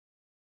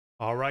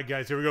All right,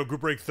 guys, here we go.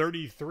 Group break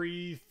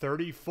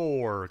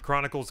 33-34.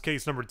 Chronicles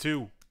case number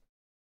 2.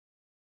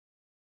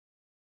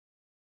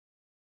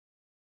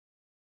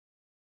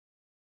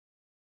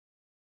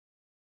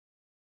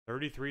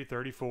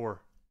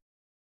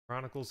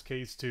 Chronicles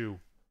case 2.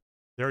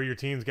 There are your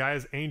teams,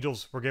 guys.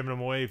 Angels, we're giving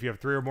them away. If you have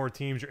 3 or more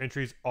teams, your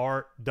entries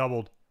are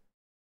doubled.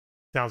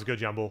 Sounds good,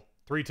 John Bull.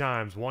 3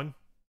 times. 1,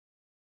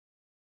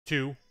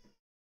 2,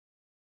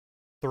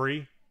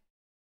 3.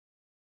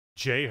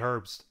 Jay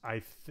Herbst.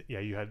 Yeah,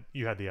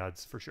 you had the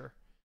odds for sure.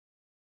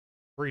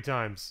 3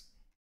 times.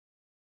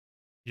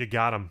 You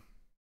got him.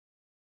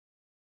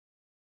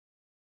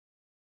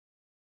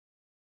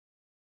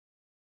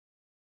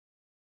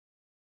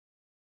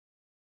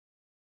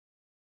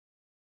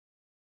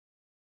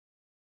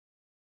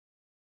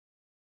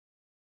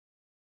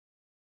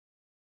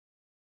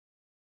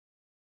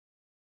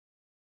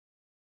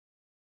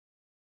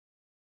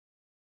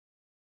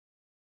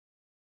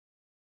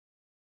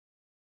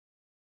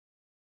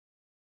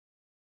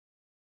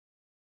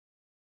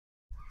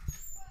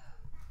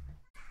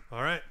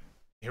 All right.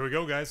 Here we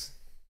go, guys.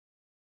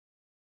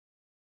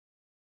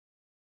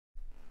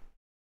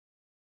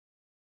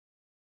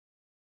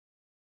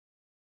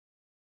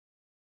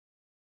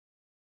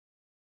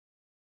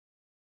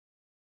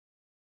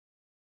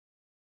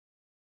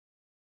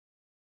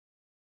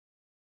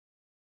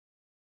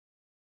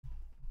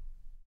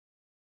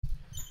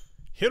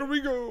 Here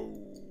we go.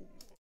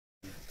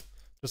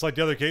 Just like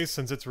the other case,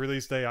 since it's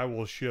release day, I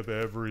will ship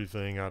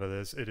everything out of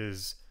this. It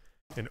is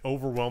an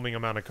overwhelming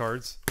amount of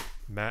cards.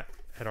 Matt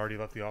had already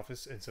left the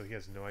office, and so he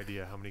has no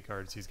idea how many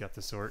cards he's got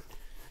to sort.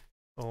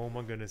 Oh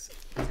my goodness.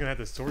 He's going to have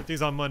to sort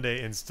these on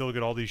Monday and still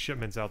get all these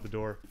shipments out the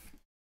door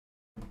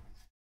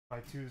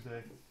by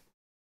Tuesday.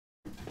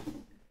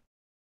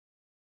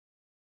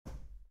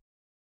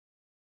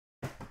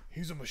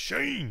 He's a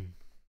machine.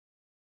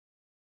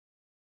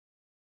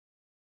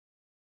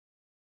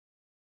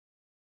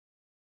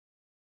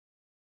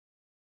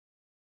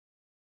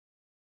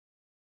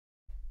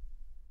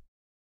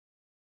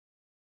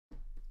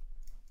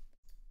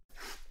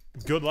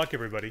 Good luck,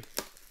 everybody.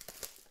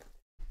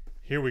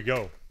 Here we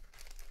go.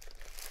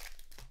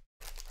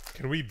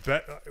 Can we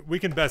bet? We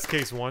can best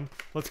case 1.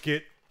 Let's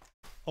get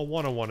a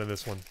 1-on-1 in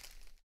this one.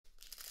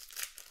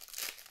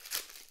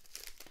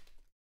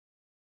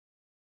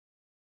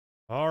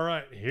 All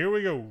right, here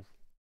we go.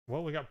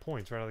 Well, we got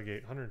points right out of the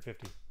gate.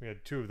 150. We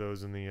had 2 of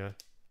those in the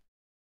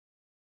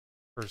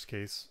first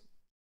case.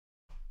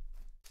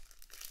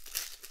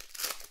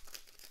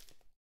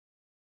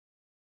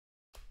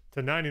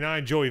 To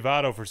 99, Joey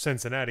Votto for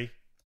Cincinnati.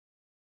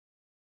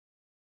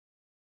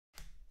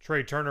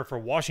 Trey Turner for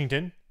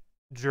Washington.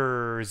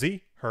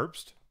 Jersey,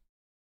 Herbst.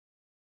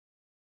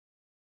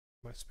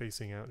 Am I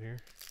spacing out here?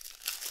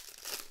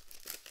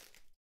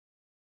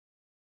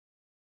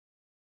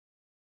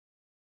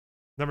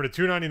 Number to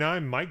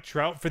 299, Mike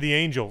Trout for the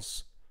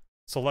Angels.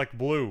 Select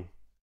blue.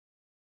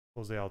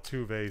 Jose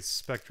Altuve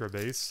Spectra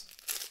base.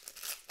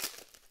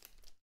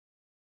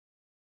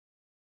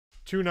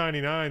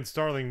 299,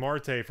 Starling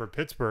Marte for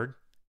Pittsburgh.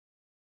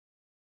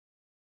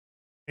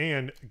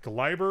 And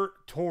Gleyber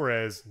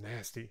Torres,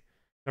 nasty.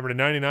 Number to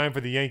 99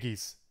 for the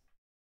Yankees.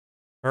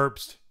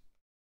 Herbst.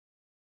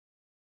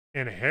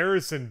 And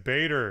Harrison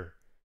Bader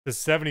to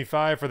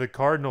 75 for the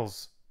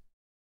Cardinals.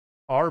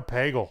 R.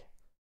 Pagel.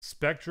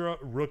 Spectra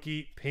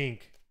rookie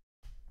pink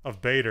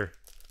of Bader.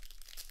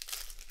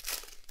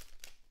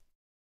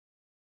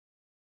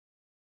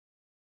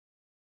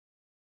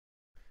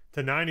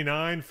 To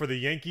 99 for the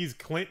Yankees,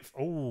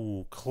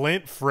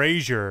 Clint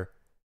Frazier.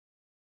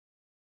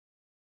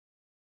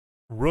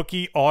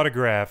 Rookie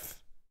autograph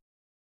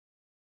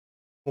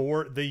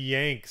for the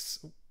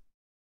Yanks.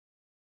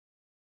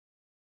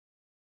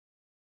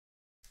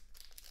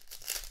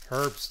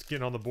 Herbst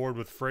getting on the board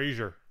with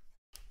Frazier.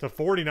 To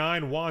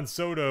 49, Juan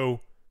Soto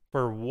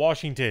for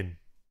Washington.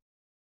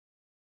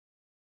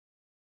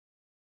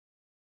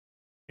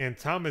 And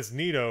Thomas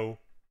Nido,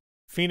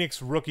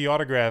 Phoenix rookie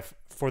autograph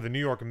for the New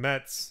York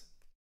Mets.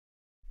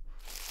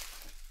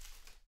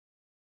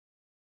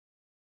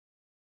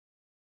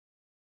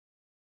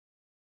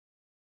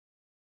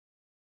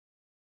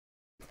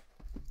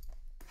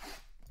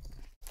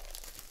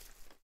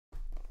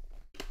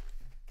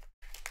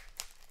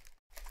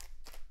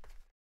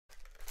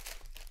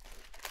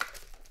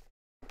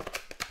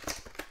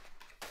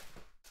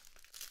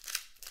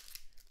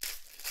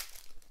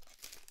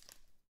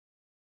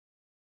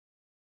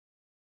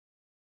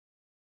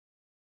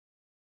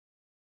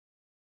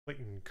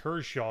 Clayton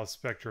Kershaw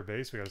Spectra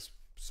base. We got a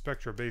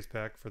Spectra base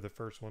pack for the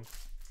first one.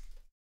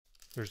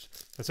 There's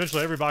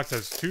essentially every box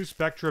has 2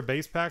 Spectra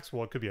base packs.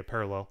 Well, it could be a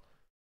parallel.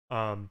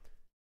 10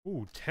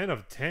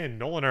 of 10.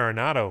 Nolan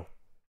Arenado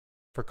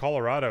for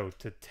Colorado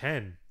to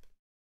 10.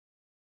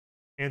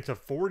 And to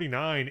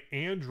 49,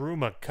 Andrew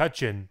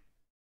McCutchen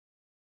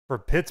for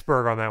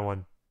Pittsburgh on that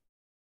one.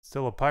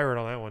 Still a Pirate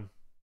on that one.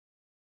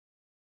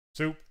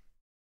 Soup.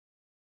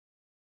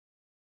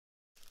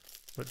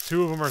 But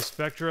 2 of them are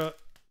Spectra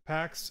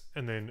packs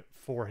and then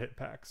 4 hit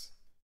packs.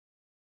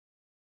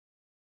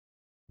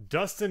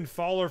 Dustin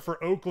Fowler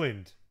for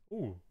Oakland.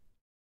 Ooh,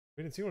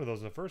 we didn't see one of those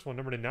in the first one.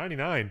 Number to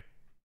 99.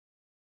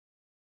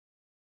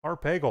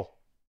 Arpagel.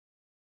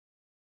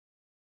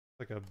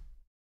 Like a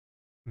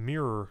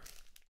mirror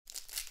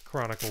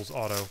Chronicles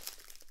auto.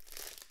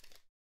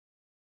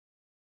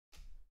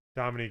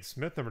 Dominique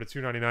Smith, number to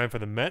 299 for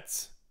the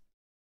Mets.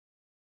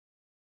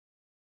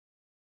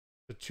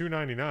 The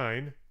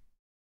 299.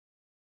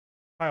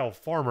 Kyle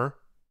Farmer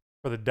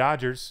for the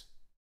Dodgers.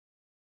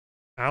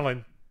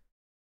 Allen.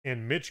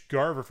 And Mitch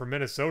Garver for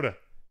Minnesota.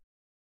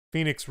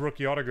 Phoenix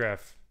rookie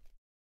autograph.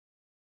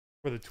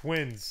 For the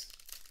Twins.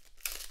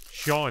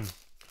 Sean.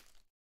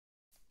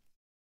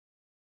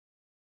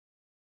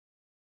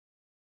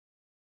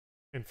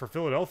 And for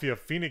Philadelphia,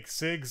 Phoenix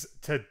Sigs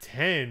to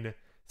 10.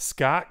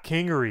 Scott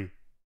Kingery.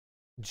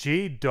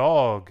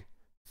 J-Dog.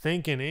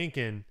 Thinkin'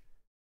 Inkin'.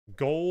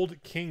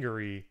 Gold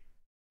Kingery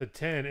to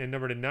 10. And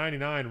number to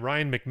 99,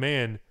 Ryan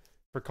McMahon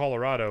for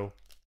Colorado.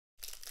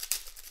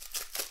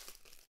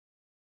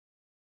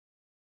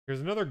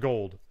 Here's another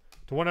gold.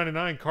 To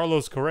 199,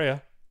 Carlos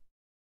Correa.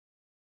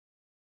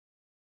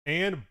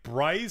 And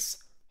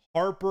Bryce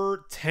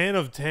Harper, 10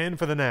 of 10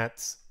 for the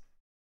Nats.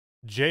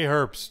 Jay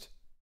Herbst.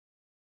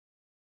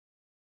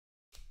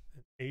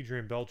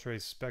 Adrian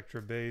Beltre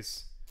Spectra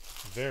base.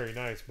 Very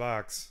nice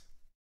box.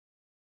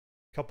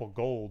 Couple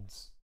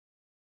golds.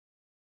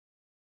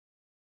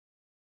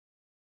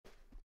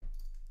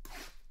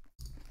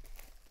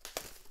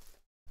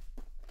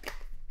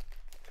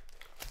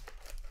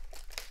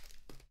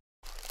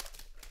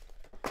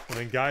 And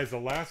then, guys, the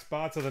last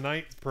spots of the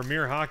night,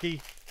 Premier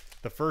Hockey.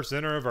 The first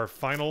enter of our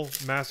final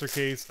master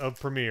case of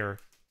Premier.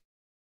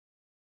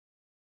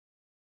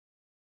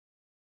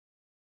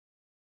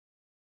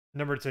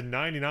 Number to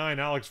 99,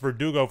 Alex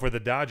Verdugo for the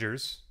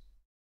Dodgers.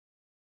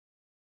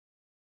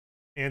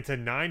 And to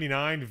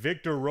 99,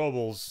 Victor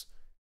Robles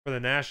for the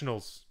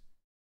Nationals.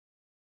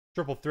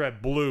 Triple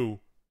threat blue.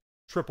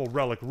 Triple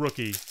relic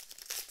rookie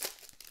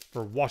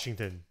for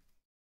Washington.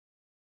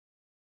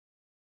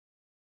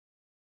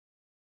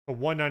 A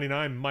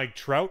 199, Mike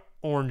Trout,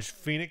 Orange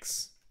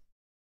Phoenix,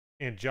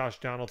 and Josh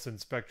Donaldson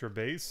Spectra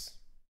base.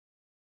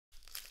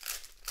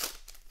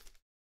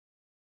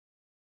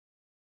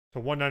 To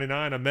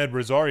 199, Ahmed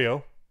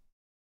Rosario.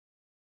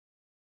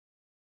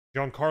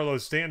 Giancarlo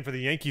Stanton for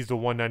the Yankees to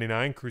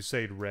 199,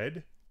 Crusade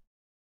Red.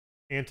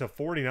 And to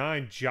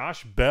 49,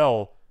 Josh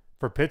Bell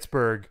for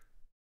Pittsburgh,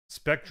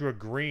 Spectra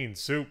Green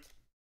Soup.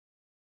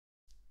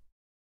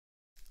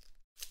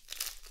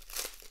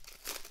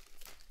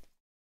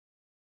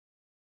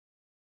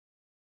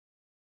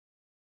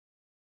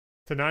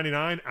 To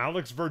 99,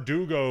 Alex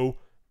Verdugo,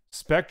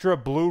 Spectra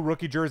Blue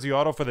rookie jersey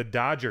auto for the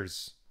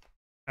Dodgers.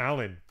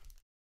 Allen.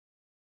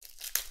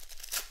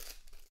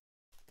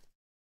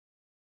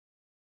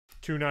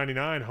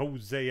 299,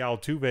 Jose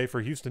Altuve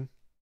for Houston.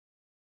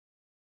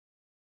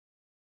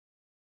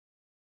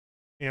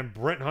 And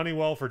Brent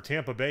Honeywell for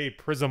Tampa Bay,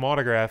 Prism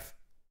autograph.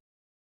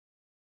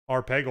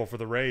 Arpagel for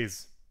the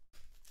Rays.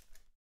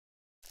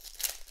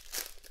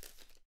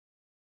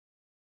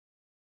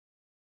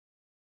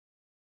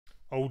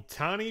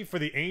 Ohtani for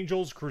the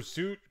Angels,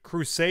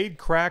 Crusade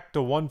crack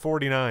to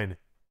 149.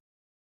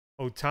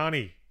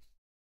 Ohtani.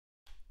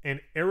 And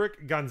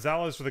Eric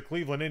Gonzalez for the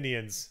Cleveland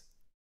Indians.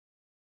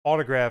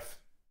 Autograph.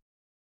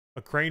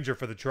 A Granger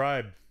for the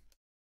Tribe.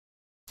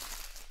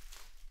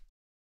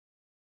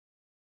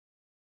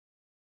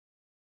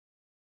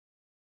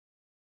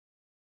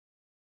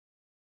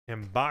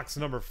 And box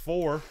number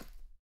 4.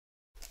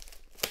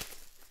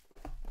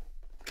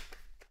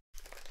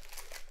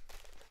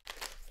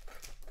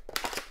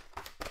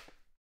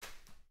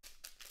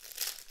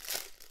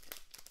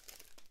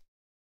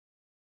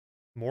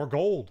 More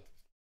gold.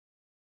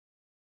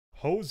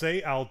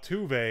 Jose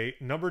Altuve,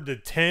 numbered to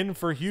 10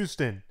 for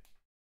Houston.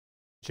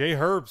 Jay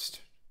Herbst.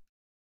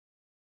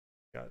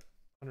 Got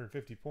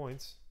 150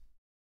 points.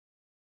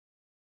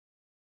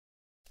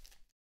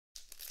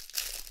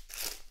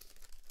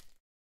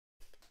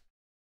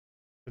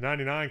 The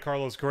 99,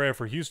 Carlos Correa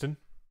for Houston.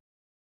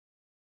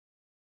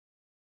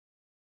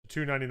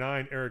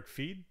 299, Eric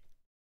Feed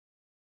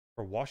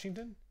for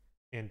Washington.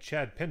 And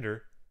Chad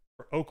Pinder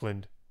for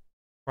Oakland.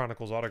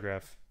 Chronicles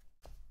autograph.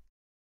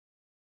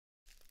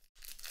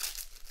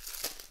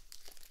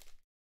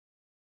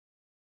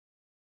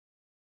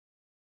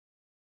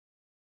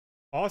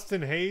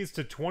 Austin Hayes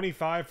to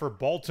 25 for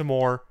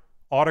Baltimore.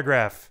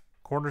 Autograph.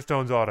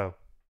 Cornerstones auto.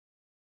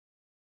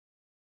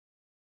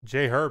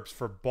 Jay Herbst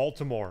for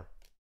Baltimore.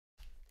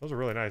 Those are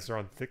really nice. They're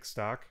on thick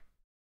stock.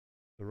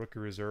 The rookie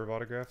reserve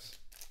autographs.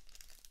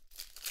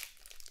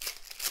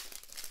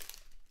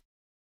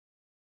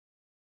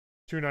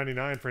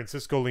 $2.99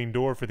 Francisco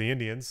Lindor for the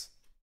Indians.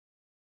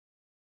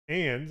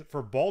 And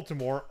for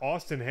Baltimore,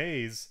 Austin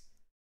Hayes,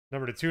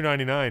 number to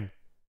 299.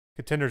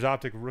 Contenders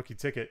Optic rookie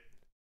ticket.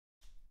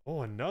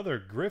 Oh, another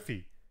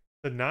Griffey.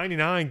 The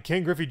 99,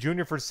 Ken Griffey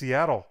Jr. for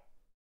Seattle.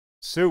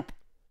 Soup.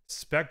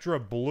 Spectra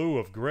Blue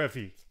of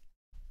Griffey.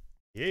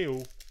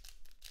 Ew.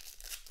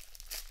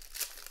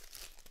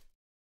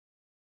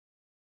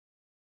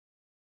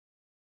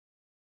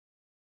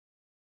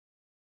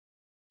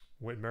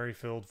 Whit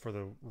Merrifield for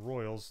the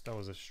Royals. That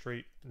was a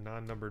straight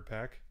non-numbered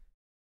pack.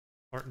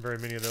 Aren't very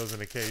many of those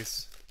in a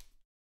case.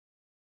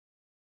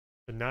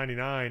 The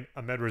 99,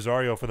 Ahmed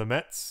Rosario for the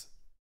Mets.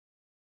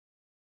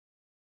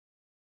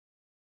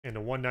 And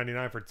a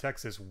 199 for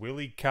Texas,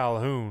 Willie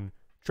Calhoun.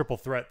 Triple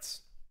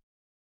threats.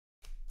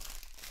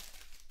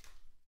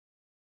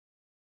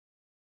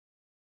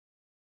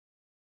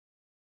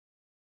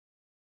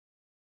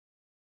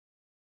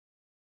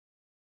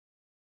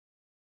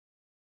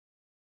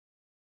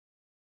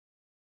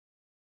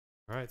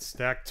 All right,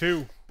 stack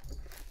 2.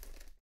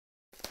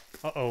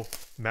 Uh-oh,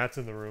 Matt's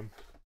in the room.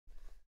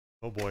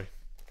 Oh boy.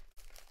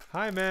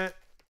 Hi, Matt.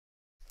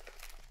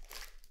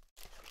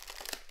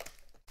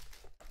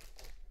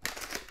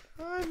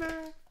 Hi,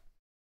 Matt.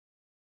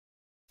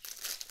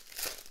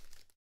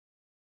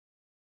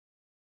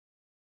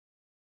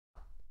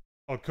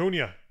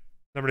 Acuna,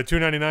 number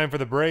 299 for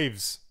the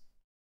Braves.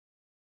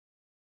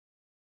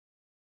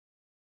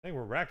 I think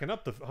we're racking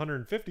up the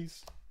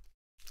 150s.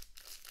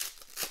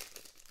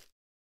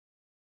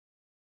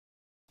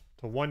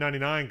 To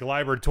 199,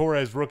 Gleyber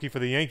Torres, rookie for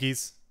the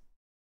Yankees.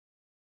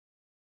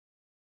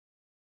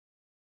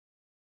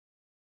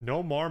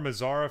 Nomar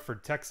Mazara for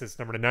Texas,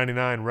 number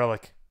 99,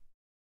 relic.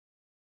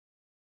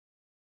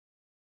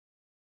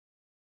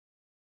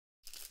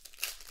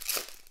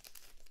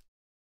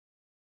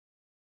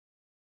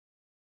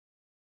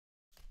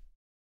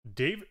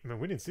 David, man,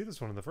 we didn't see this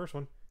one in the first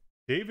one.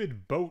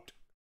 David Boat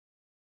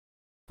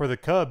for the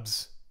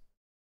Cubs,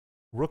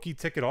 rookie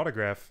ticket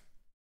autograph.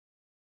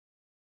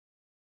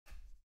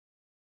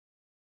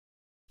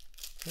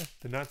 Yeah,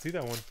 did not see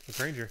that one. The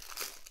Granger.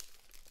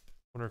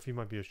 Wonder if he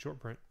might be a short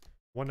print.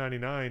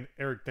 199,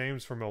 Eric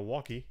Thames from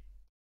Milwaukee.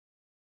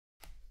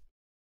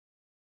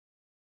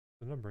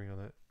 The numbering on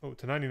that. Oh,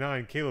 to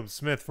 99, Caleb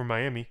Smith from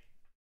Miami.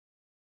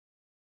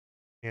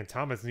 And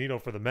Thomas Nido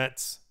for the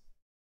Mets.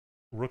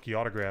 Rookie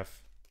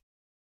autograph.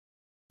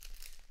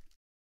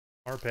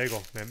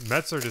 Arpegel. Man,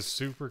 Mets are just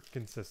super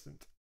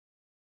consistent.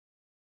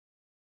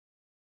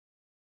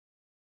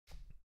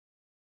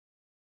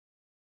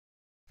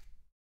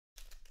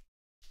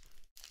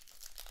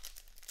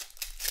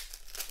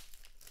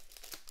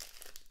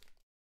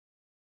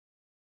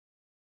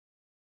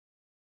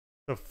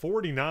 The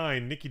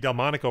 49, Nicky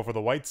Delmonico for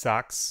the White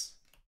Sox.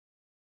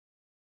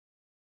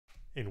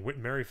 And Whit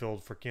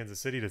Merrifield for Kansas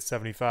City to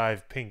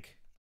 75, pink.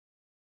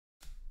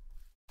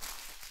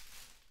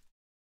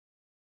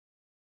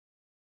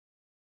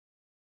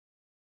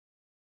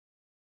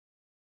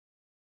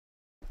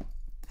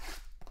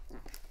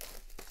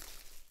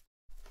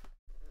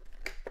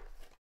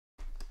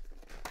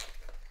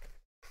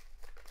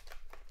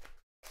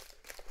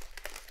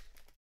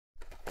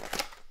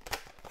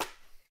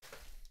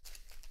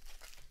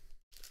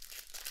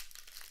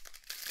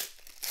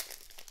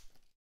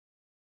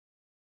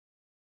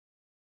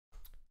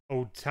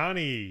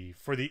 Ohtani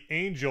for the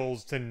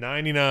Angels to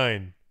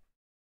 99.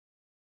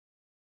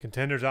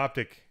 Contenders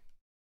Optic.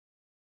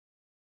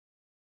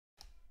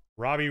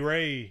 Robbie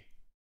Ray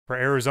for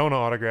Arizona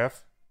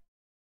autograph.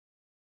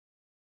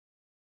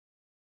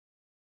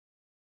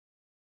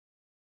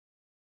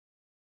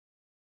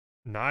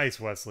 Nice,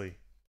 Wesley.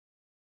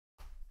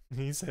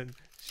 He said,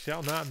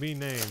 shall not be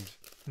named.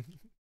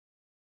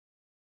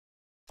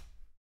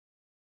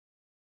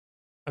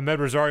 Ahmed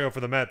Rosario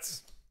for the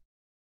Mets.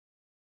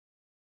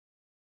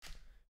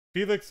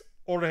 Felix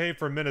Ordehay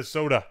for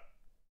Minnesota.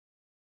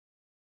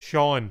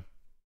 Sean,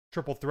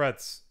 triple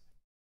threats.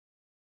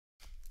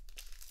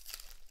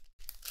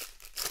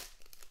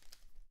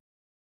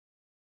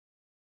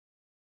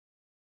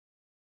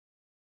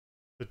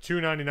 The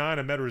 299,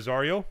 Ahmed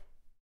Rosario.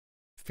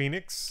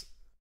 Phoenix.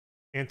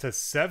 And to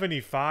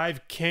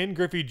 75, Ken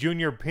Griffey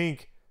Jr.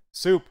 pink.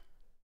 Soup.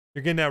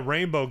 You're getting that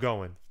rainbow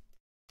going.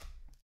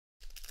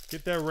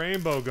 Get that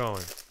rainbow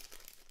going.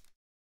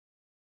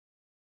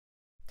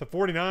 To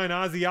 49,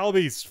 Ozzie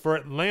Albies for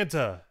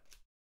Atlanta.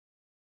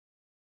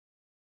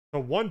 To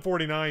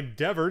 149,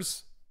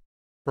 Devers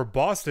for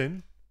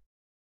Boston.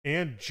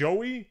 And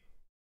Joey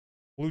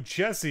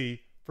Lucchesi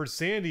for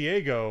San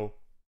Diego.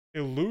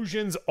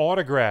 Illusions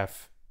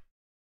autograph.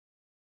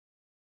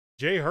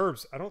 Jay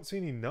Herbst. I don't see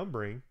any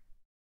numbering.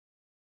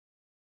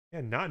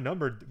 Yeah, not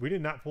numbered. We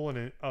did not pull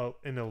an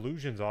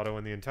Illusions auto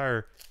in the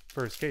entire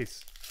first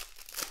case.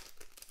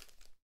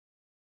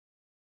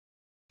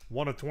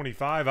 1 of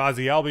 25,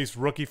 Ozzie Albies,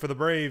 rookie for the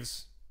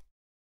Braves.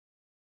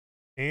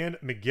 And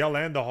Miguel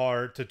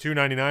Andujar to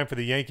 299 for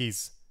the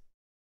Yankees.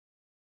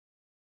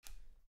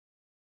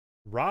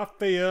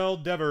 Rafael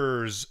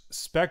Devers,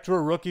 Spectra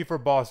rookie for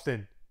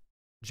Boston.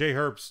 Jay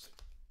Herbst.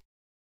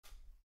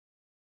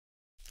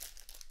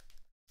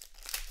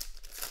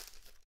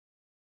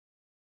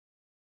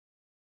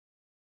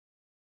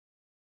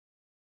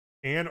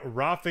 And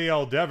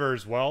Rafael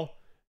Devers, well,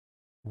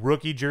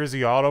 rookie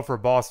jersey auto for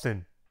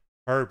Boston.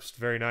 Herbst,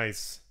 very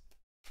nice.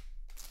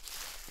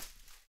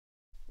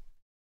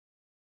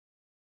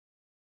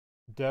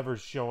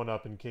 Devers showing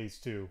up in case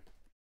 2.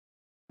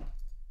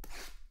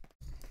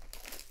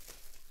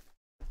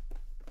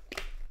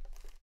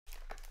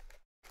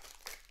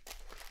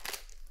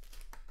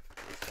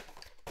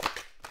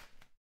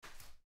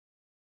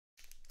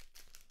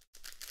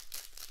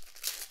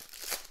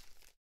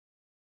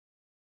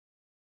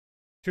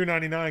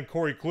 $2.99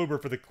 Corey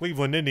Kluber for the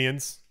Cleveland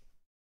Indians.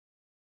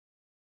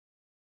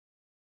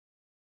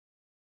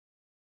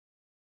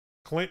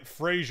 Clint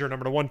Frazier,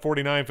 number to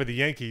 149 for the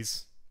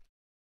Yankees.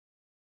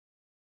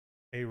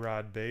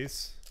 A-Rod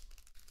base.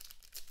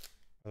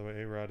 By the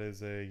way, A-Rod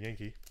is a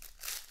Yankee.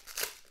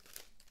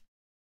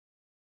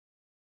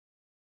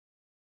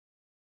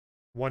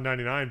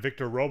 $1.99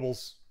 Victor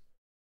Robles,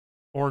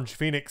 Orange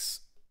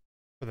Phoenix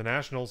for the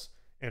Nationals,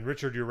 and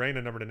Richard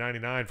Urena, number to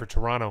 99 for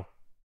Toronto.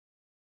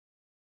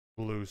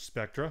 Blue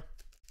Spectra.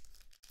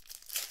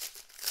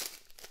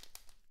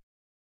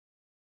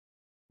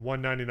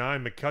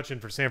 $1.99 McCutchen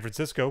for San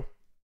Francisco.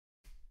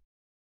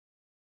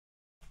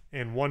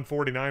 And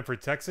 $1.49 for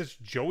Texas,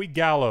 Joey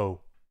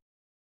Gallo.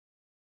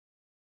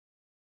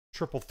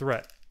 Triple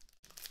threat.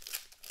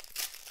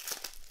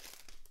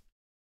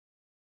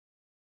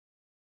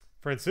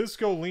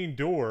 Francisco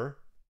Lindor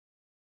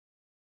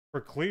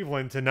for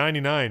Cleveland to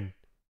 99.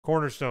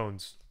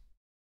 Cornerstones.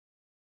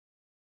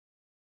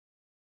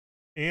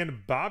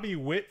 And Bobby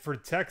Witt for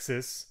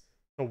Texas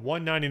to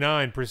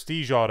 199.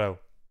 Prestige Auto.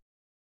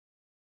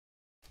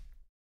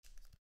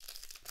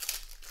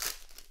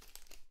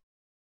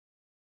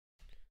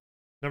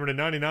 Number to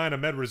 99,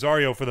 Ahmed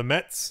Rosario for the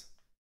Mets.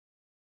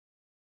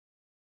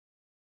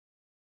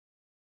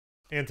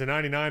 And to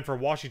 99 for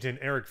Washington,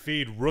 Eric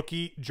Feed,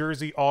 rookie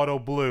jersey auto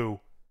blue.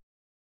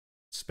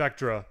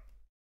 Spectra.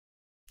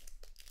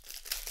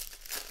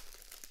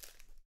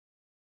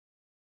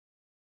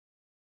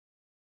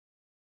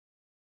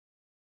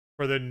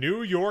 For the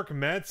New York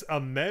Mets,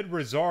 Ahmed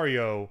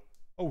Rosario.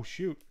 Oh,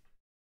 shoot.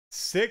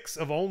 6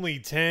 of only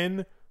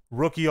 10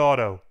 rookie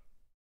auto.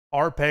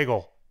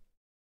 Arpegel.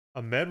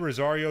 Ahmed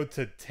Rosario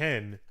to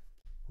 10.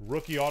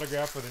 Rookie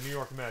autograph for the New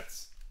York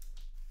Mets.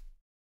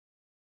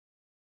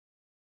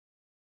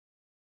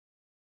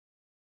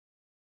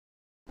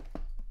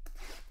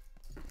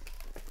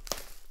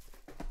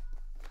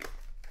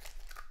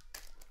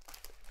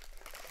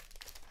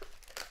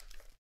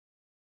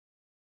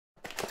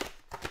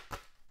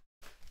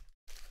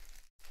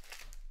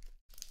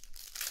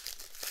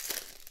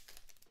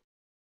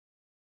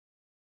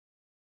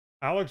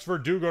 Alex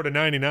Verdugo to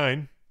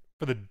 99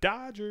 for the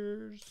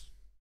Dodgers.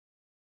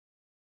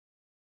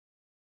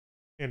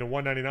 And a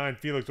 199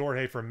 Felix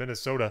Jorge for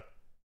Minnesota.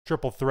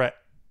 Triple threat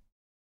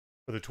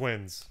for the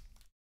Twins.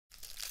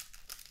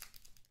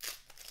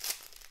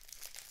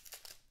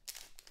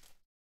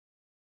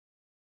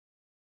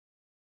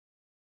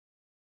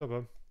 What's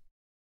up, bud?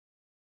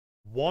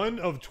 1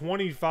 of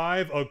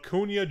 25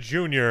 Acuna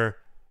Jr.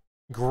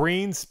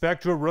 Green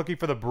Spectra rookie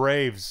for the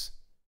Braves.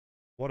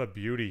 What a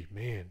beauty,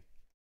 man.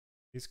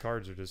 These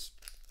cards are just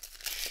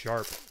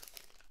sharp.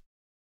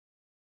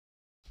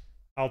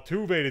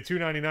 Altuve to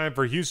 299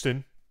 for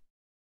Houston.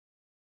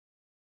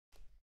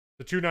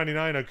 The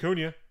 299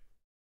 Acuna.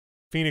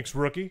 Phoenix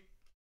rookie.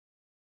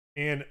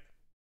 And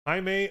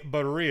Jaime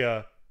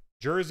Barria,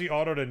 jersey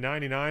auto to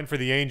 99 for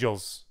the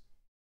Angels.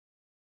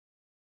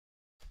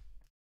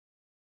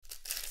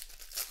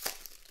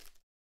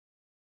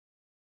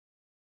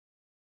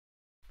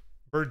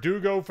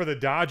 Verdugo for the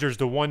Dodgers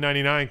to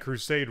 199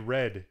 Crusade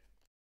Red.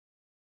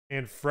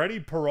 And Freddie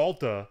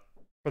Peralta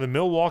for the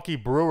Milwaukee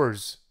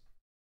Brewers.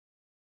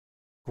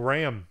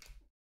 Graham.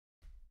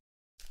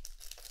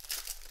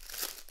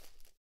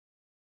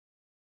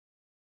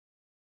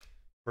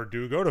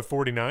 Verdugo to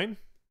 49.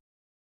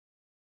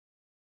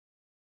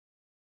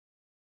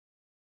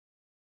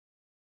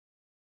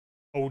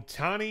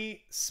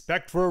 Ohtani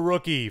Spectra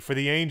rookie for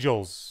the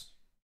Angels.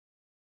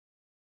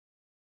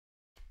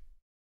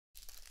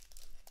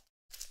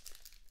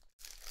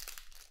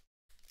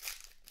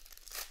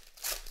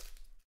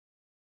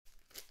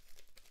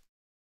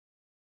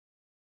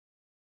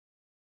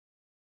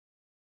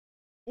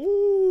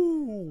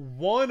 Ooh,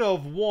 1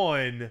 of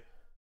 1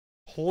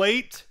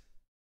 plate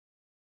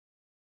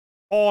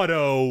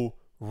auto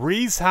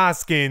Rhys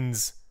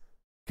Hoskins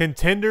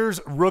Contenders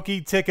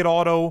rookie ticket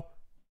auto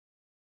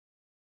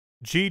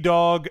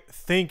G-Dog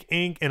Think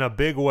Inc. in a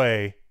big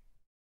way.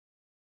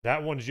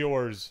 That one's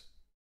yours.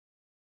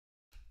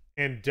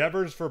 And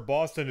Devers for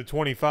Boston to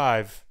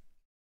 25.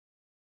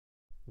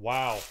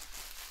 Wow.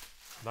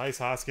 Nice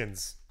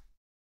Hoskins.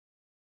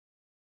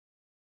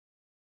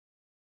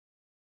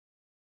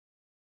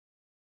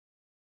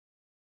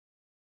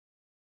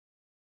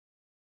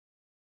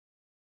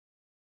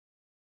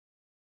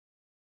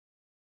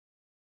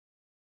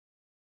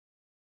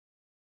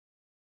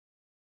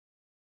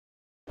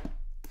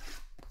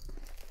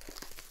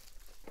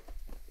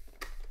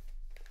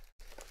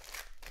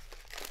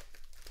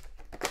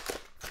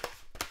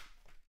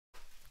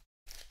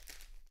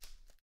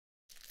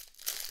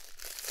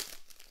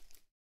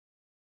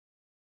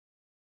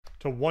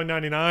 To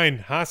 199,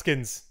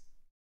 Hoskins.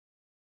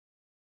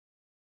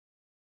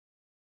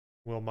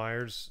 Will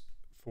Myers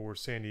for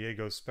San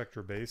Diego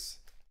Spectra base.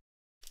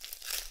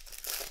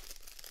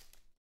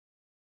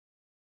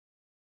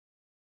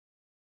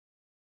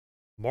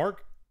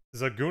 Mark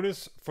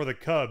Zagunis for the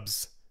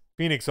Cubs.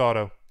 Phoenix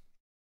auto.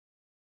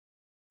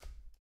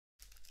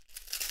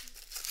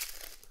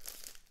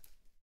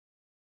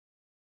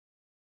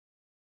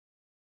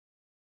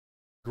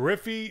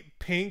 Griffey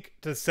pink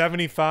to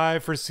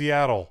 75 for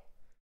Seattle.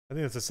 I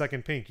think that's the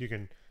second pink. You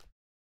can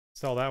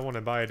sell that one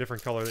and buy a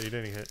different color that you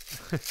didn't hit.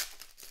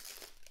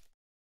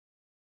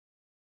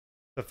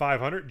 The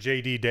 500,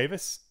 J.D.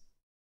 Davis.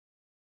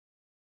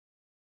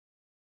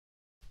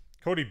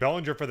 Cody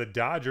Bellinger for the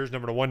Dodgers,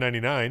 number to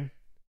 199.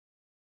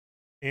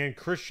 And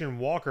Christian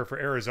Walker for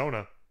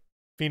Arizona.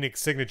 Phoenix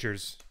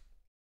Signatures.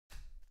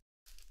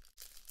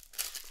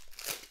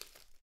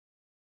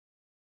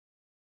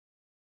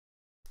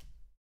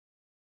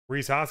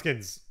 Rhys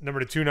Hoskins,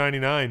 number to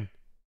 299.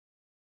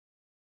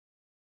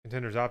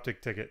 Contenders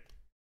Optic ticket.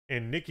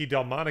 And Nicky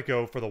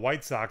Delmonico for the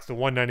White Sox to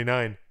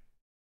 199.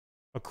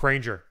 A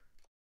Granger.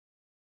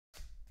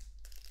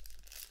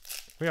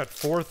 We got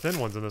 4 thin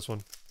ones in this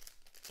one.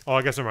 Oh,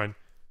 I guess never mind.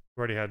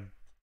 We already had...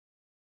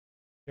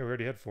 Yeah, we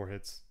already had 4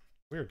 hits.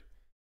 Weird.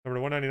 Number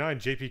to 199,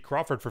 J.P.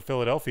 Crawford for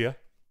Philadelphia.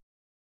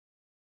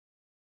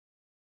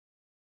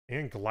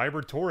 And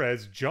Gleyber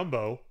Torres,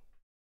 Jumbo.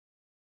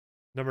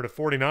 Number to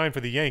 49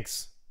 for the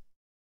Yanks.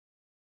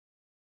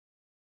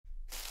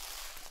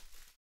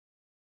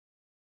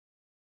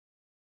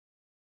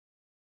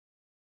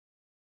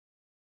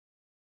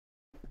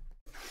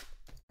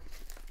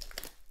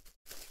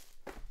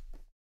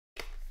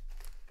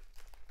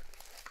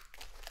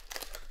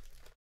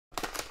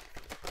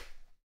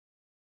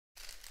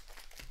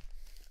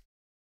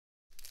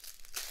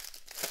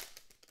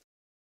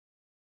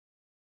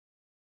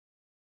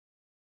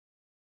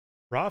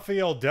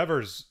 Rafael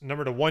Devers,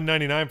 number to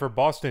 199 for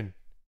Boston.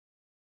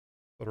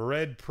 The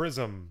Red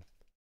Prism.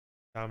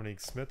 Dominique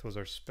Smith was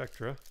our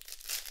Spectra.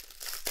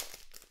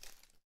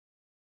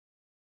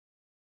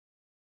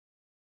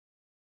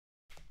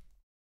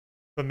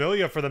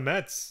 Familia for the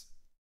Mets.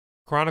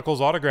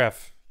 Chronicles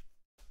autograph.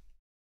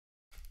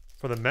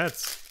 For the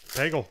Mets,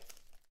 Pagel.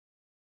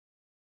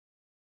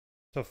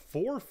 To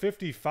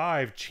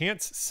 455,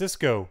 Chance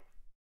Cisco.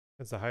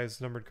 That's the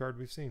highest numbered card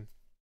we've seen.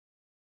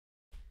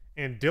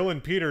 And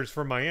Dylan Peters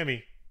for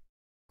Miami.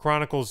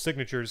 Chronicles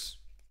Signatures.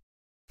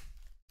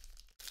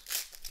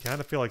 Kind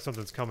of feel like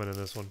something's coming in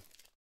this one.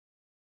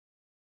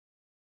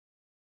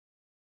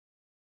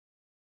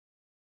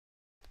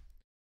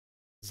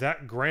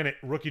 Zach Granite,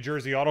 rookie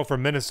jersey auto for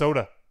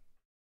Minnesota.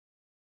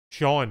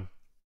 Sean.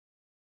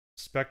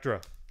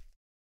 Spectra.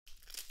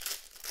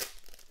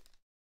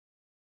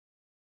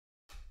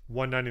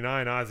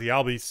 199, Ozzy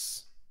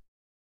Albies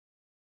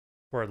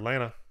for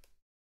Atlanta.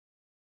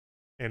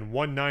 And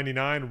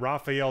 199,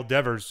 Rafael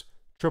Devers,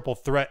 triple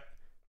threat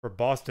for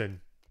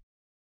Boston.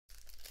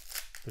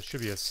 This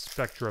should be a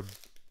Spectra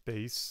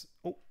base.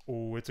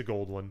 Oh, it's a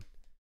gold one.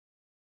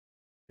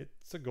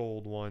 It's a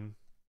gold one.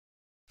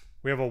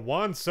 We have a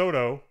Juan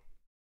Soto,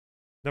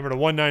 number to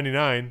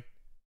 199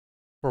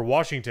 for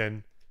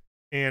Washington.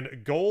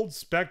 And gold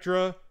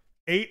Spectra,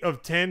 8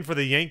 of 10 for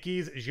the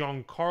Yankees,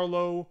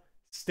 Giancarlo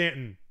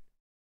Stanton.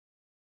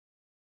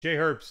 Jay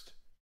Herbst.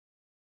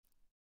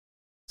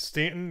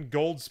 Stanton,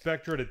 gold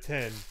Spectra to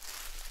 10.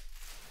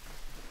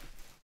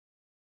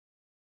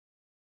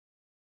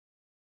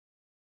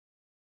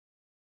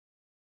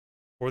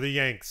 For the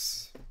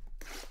Yanks.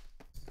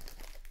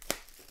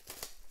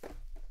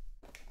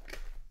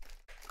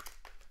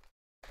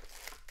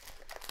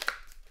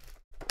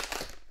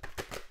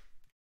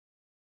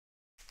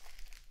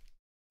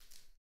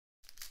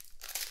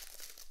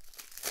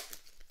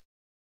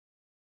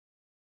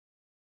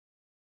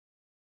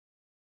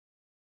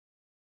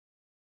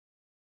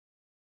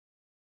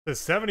 The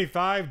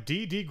 75,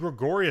 D.D.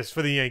 Gregorius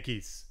for the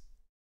Yankees.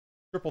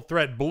 Triple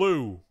threat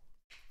blue.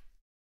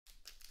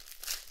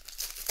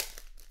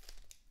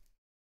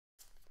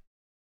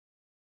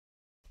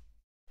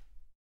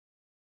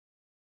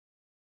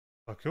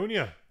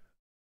 Acuna.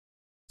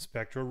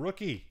 Spectra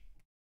rookie.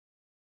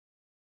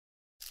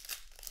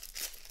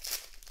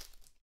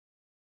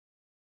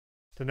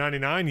 To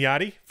 99,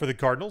 Yachty for the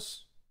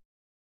Cardinals.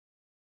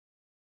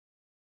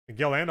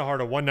 Miguel Andujar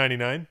to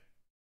 199.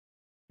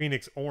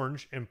 Phoenix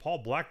Orange, and Paul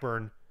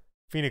Blackburn,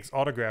 Phoenix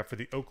autograph for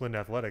the Oakland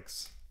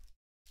Athletics.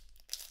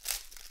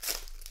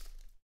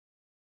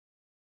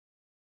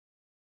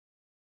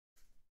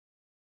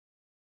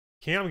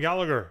 Cam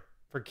Gallagher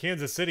for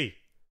Kansas City,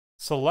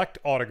 select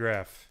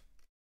autograph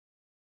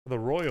for the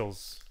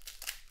Royals.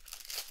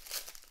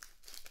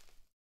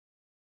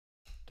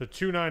 To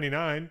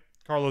 299,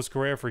 Carlos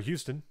Correa for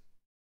Houston.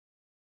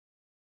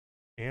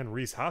 And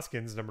Rhys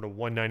Hoskins, number to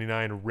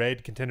 199,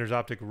 red Contenders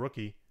Optic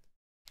rookie.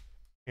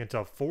 And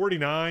to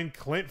 49,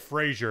 Clint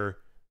Frazier,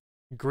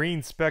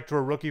 green Spectra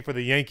rookie for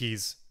the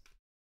Yankees.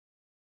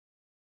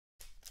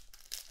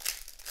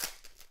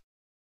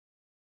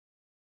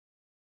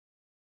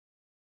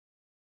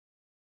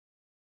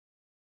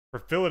 For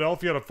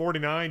Philadelphia to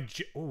 49,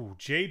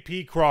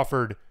 J.P.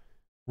 Crawford,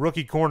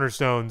 rookie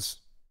cornerstones.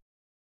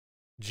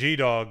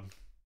 G-Dog.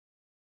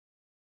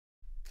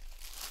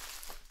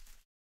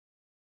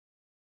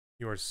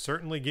 You are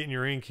certainly getting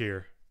your ink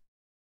here.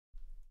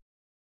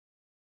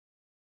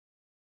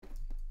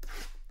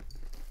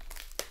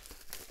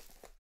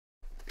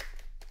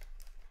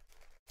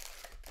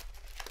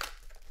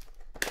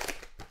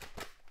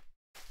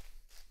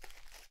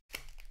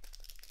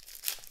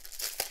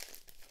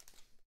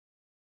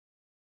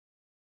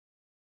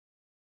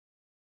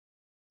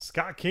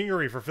 Scott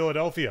Kingery for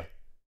Philadelphia.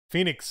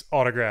 Phoenix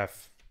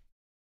autograph.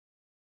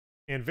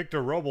 And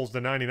Victor Robles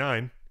to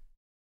 99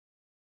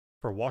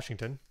 for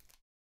Washington.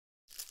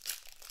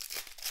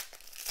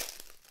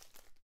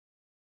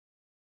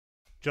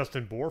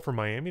 Justin Bohr for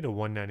Miami to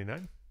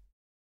 199.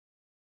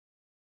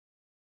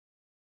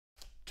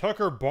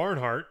 Tucker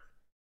Barnhart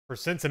for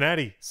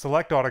Cincinnati.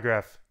 Select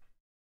autograph.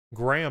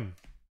 Graham.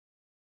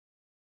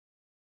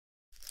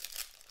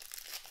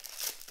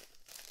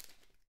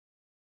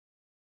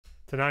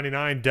 To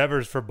 99,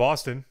 Devers for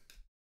Boston.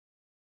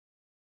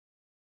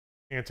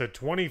 And to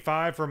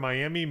 25 for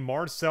Miami,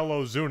 Marcell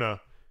Ozuna.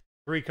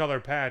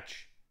 3-color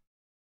patch.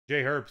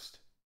 Jay Herbst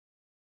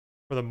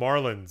for the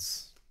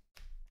Marlins.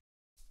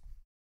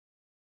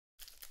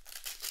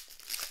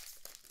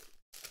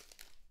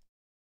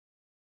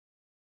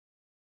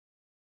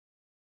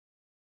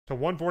 To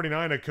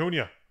 149,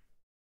 Acuna.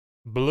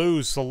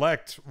 Blue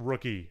Select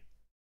rookie.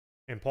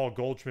 And Paul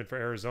Goldschmidt for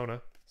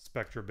Arizona.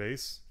 Spectra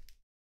base.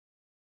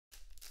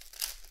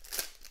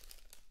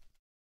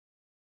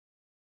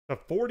 To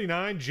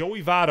 49,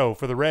 Joey Votto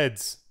for the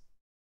Reds.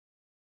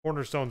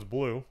 Cornerstones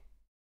blue.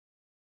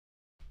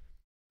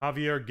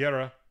 Javier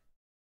Guerra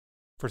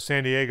for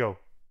San Diego.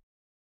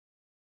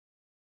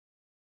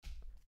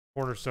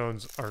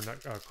 Cornerstones, or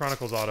not,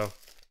 Chronicles auto.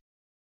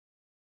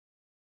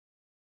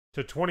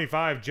 To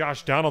 25,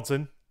 Josh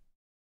Donaldson.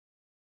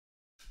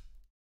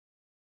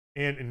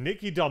 And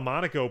Nicky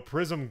Delmonico,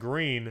 Prism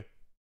Green,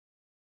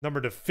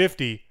 number to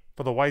 50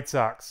 for the White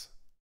Sox.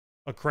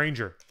 A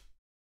Granger.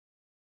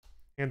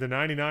 And to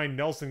 99,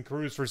 Nelson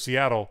Cruz for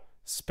Seattle.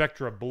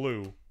 Spectra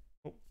blue.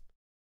 Oh.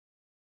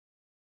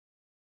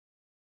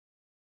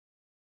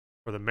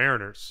 For the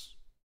Mariners.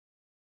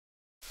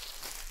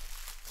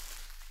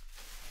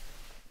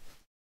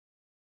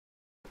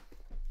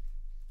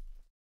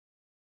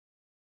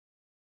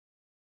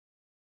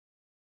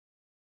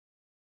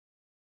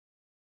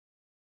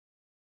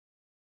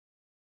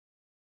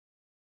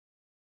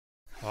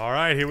 All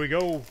right, here we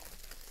go.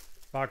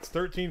 Box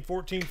 13,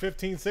 14,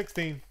 15,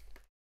 16.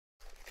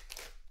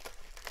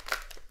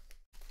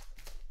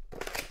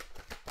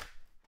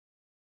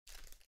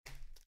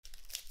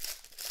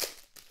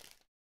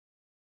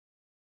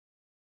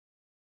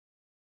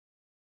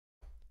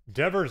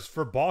 Devers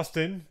for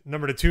Boston,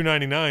 number to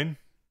 299.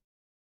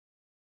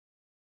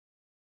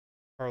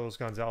 Carlos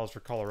Gonzalez for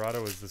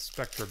Colorado is the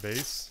Spectra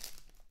base.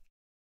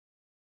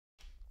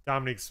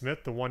 Dominique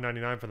Smith, the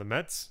 199 for the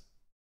Mets.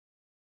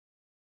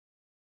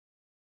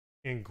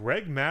 And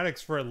Greg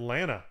Maddux for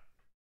Atlanta.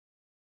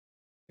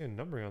 Yeah,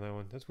 numbering on that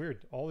one. That's weird.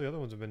 All the other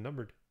ones have been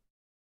numbered.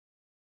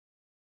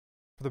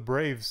 For the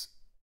Braves,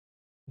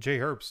 Jay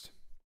Herbst.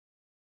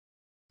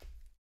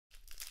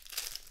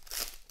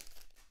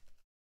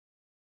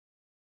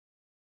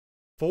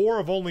 Four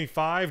of only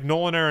 5,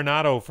 Nolan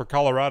Arenado for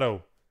Colorado.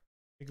 I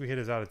think we hit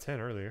his out of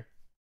 10 earlier.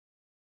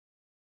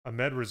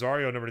 Ahmed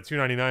Rosario, number to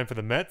 299 for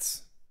the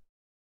Mets.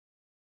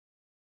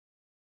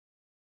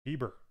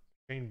 Bieber.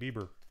 Shane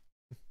Bieber.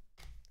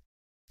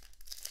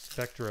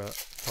 Spectra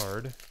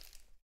card.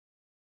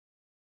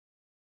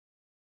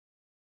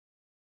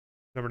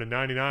 Number to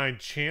 99,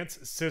 Chance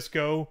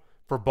Sisco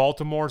for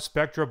Baltimore.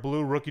 Spectra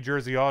blue rookie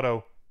jersey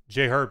auto.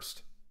 Jay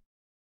Herbst.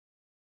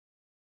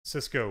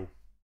 Sisco.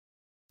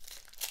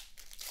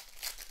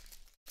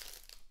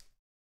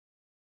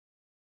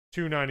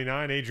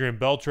 $2.99, Adrian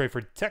Beltre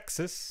for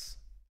Texas.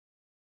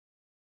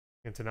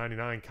 And to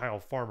 99, Kyle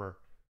Farmer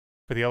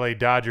for the LA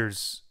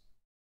Dodgers.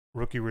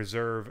 Rookie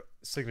reserve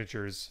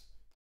signatures.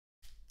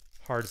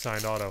 Hard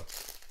signed auto.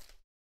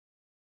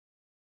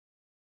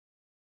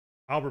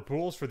 Albert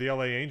Pujols for the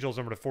LA Angels,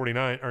 number to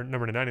 49, or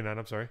number to 99,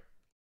 I'm sorry.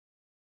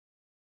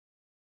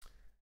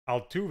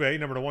 Altuve,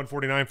 number to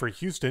 149 for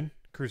Houston.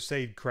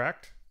 Crusade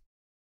cracked.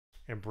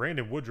 And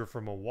Brandon Woodruff for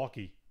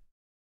Milwaukee.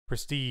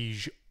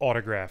 Prestige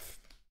autograph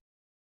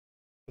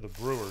for the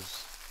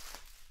Brewers.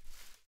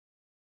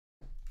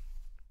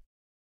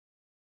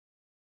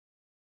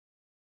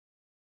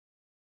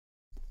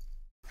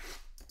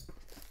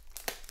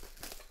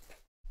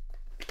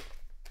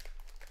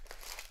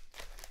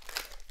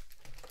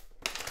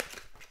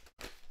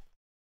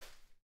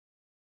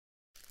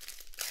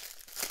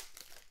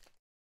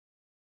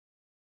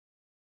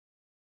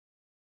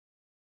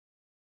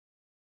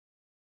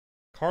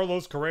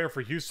 Carlos Correa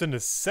for Houston to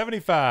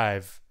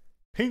 75.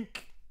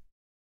 Pink.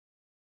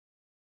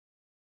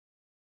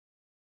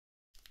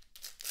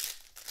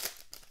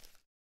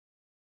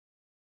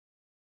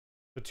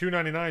 The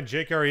 $2.99,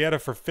 Jake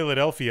Arrieta for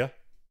Philadelphia.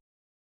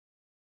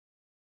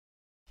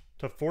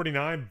 To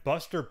 49,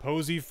 Buster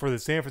Posey for the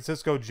San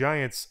Francisco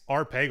Giants.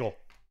 R. Pagel.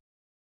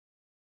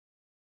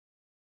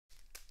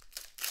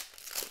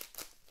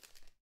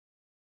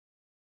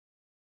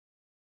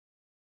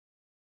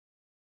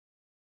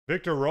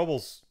 Victor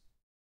Robles,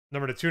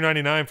 number to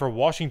 299 for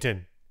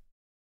Washington.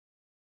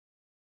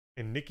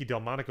 And Nicky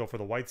Delmonico for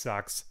the White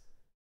Sox.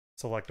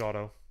 Select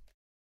auto.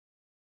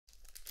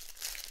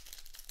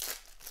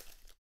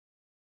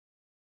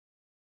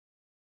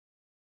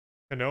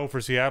 Cano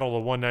for Seattle to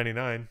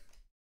 199.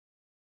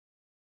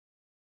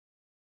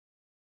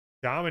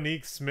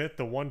 Dominique Smith,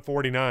 the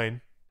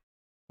 149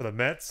 for the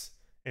Mets.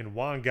 And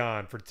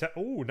Wangan for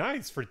oh,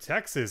 nice for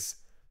Texas.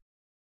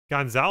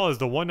 Gonzalez,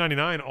 the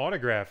 199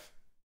 autograph.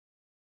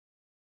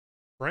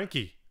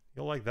 Frankie,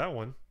 you'll like that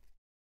one.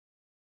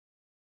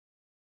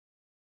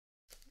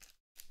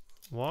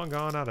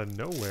 Wangan out of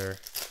nowhere.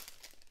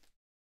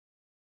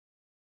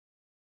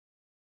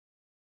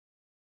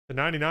 The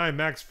 99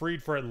 Max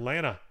Fried for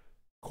Atlanta.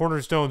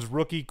 Cornerstone's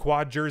rookie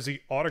quad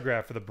jersey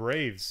autograph for the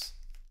Braves.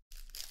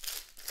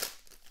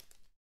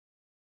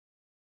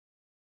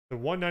 The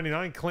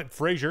 199 Clint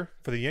Frazier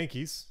for the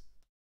Yankees.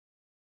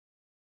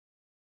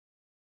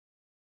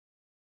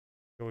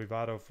 Joey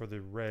Votto for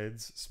the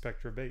Reds.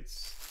 Spectra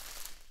base.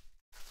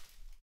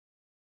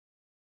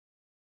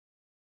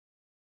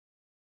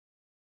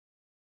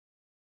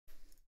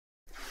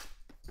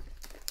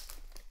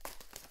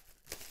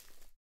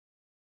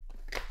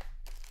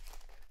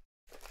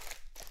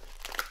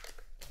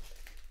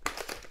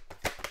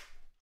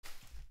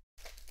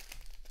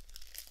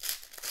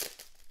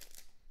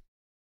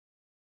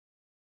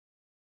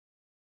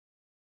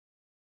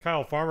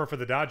 Kyle Farmer for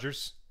the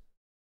Dodgers.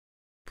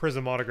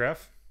 Prism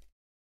autograph.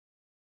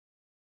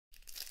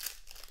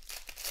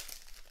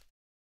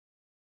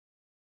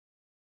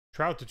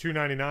 Trout to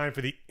 299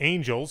 for the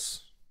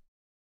Angels.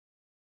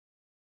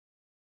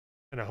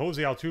 And a Jose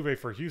Altuve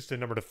for Houston,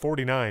 number to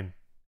 49.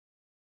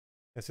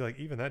 I see, like,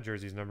 even that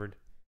jersey's numbered.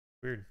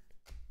 Weird.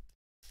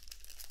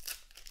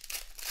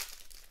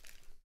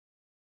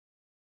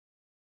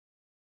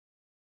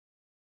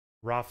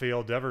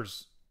 Rafael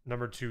Devers,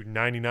 number to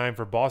 99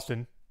 for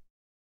Boston.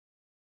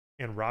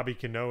 And Robbie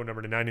Cano,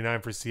 number to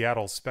 99 for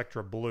Seattle,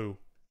 Spectra Blue.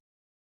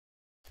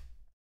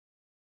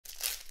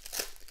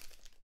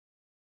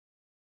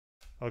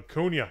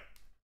 Acuna,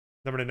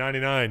 number to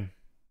 99.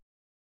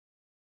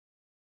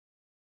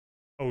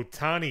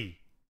 Ohtani,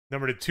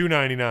 number to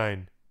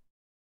 299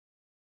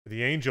 for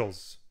the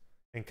Angels.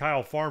 And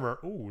Kyle Farmer,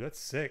 ooh, that's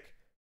sick.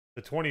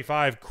 The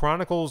 25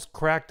 Chronicles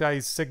Cracked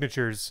Ice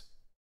Signatures.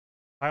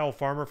 Kyle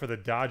Farmer for the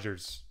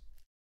Dodgers.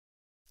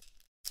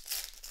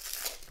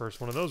 First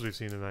one of those we've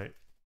seen tonight.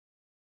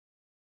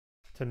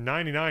 To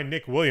 99,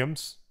 Nick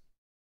Williams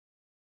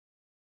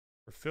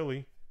for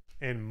Philly.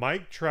 And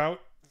Mike Trout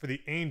for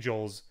the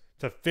Angels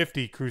to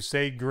 50,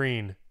 Crusade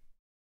Green.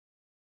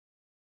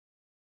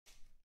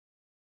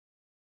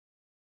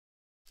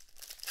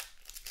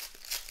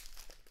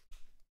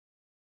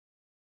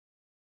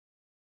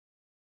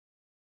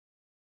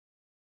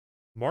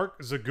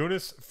 Mark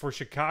Zagunis for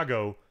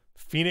Chicago,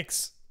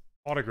 Phoenix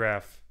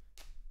autograph.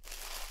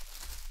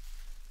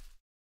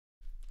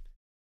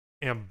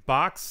 And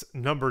box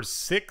number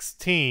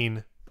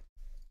 16.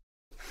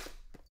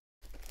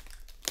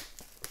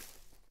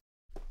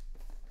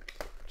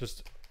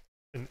 Just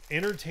an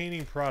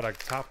entertaining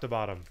product, top to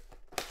bottom.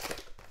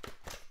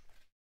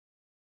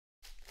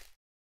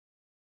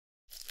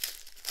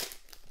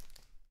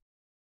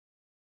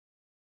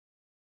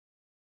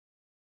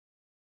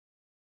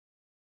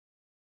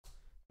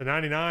 The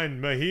 99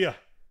 Mejia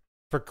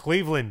for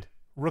Cleveland,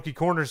 rookie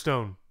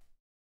cornerstone.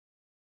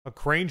 A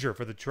Granger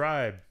for the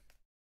Tribe.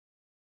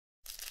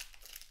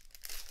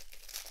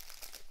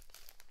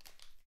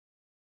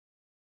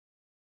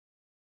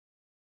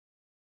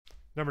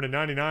 Number to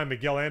 99,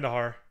 Miguel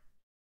Andujar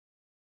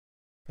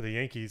for the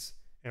Yankees.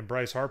 And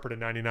Bryce Harper to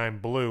 99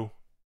 blue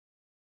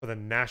for the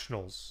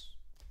Nationals.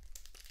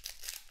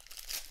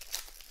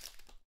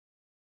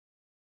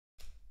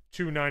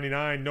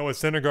 299, Noah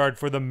Syndergaard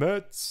for the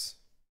Mets.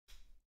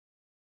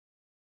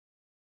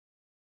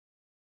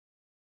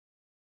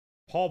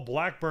 Paul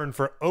Blackburn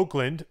for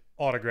Oakland,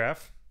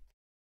 autograph.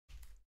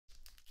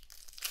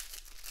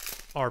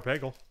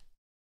 Arpegel.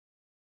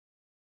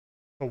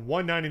 The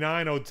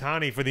 199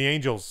 Ohtani for the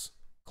Angels.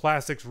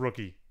 Classics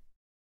rookie.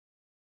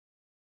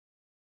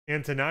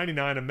 And to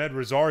 99, Ahmed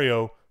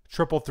Rosario.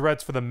 Triple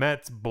threats for the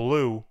Mets.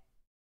 Blue.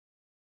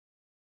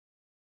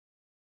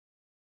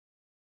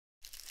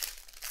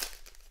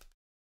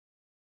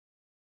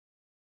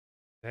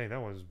 Dang,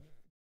 that was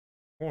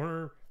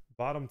corner,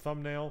 bottom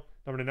thumbnail.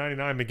 Number to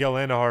 99, Miguel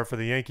Andujar for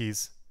the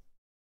Yankees.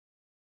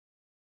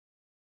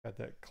 Got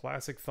that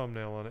classic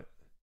thumbnail on it.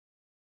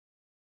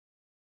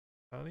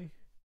 Ohtani.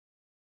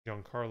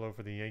 Giancarlo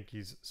for the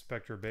Yankees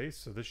Spectra base.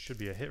 So this should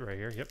be a hit right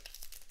here. Yep.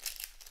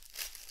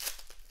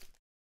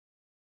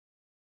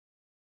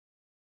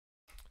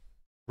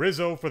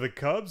 Rizzo for the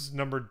Cubs,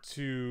 number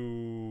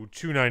to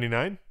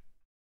 299.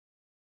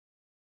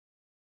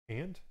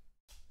 And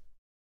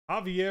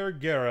Javier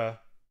Guerra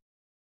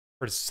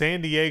for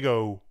San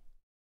Diego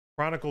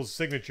Chronicles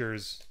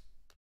signatures.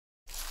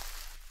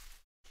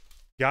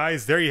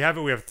 Guys, there you have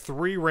it. We have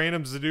 3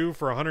 randoms to do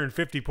for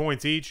 150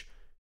 points each.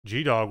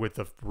 G-Dog with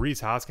the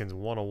Rhys Hoskins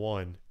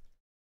 101.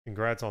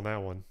 Congrats on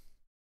that one.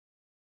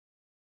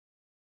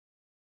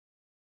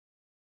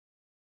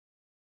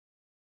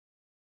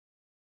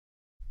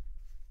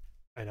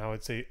 And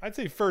I'd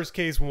say first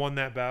case won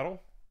that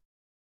battle.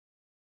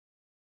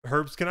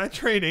 Herbs, can I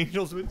trade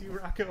Angels with you,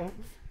 Rocco?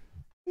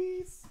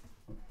 Please.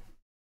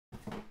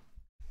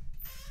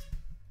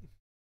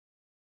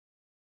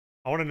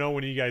 I want to know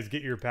when you guys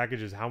get your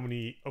packages how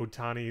many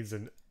Otanis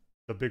and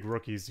the big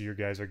rookies you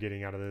guys are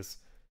getting out of this.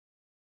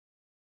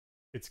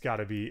 It's got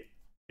to be,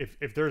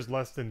 if there's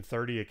less than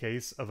 30 a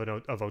case of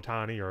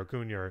Otani or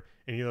Acuna or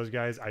any of those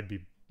guys, I'd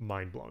be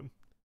mind blown.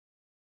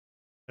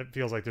 It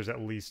feels like there's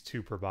at least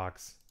 2 per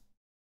box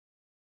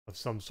of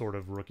some sort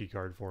of rookie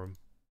card for him.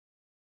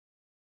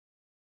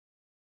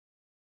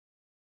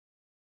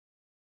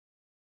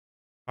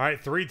 All right,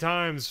 3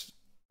 times.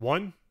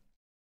 1,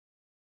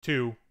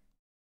 2,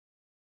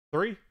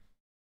 3.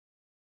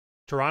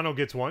 Toronto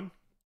gets 1.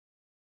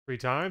 3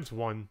 times.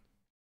 1,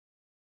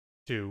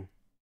 2,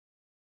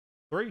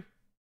 3.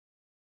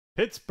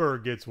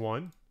 Pittsburgh gets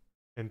 1.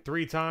 And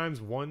 3 times.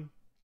 1,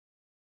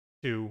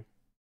 2,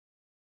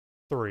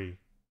 3.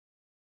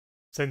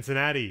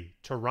 Cincinnati,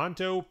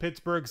 Toronto,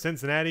 Pittsburgh,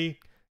 Cincinnati.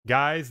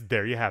 Guys,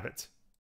 there you have it.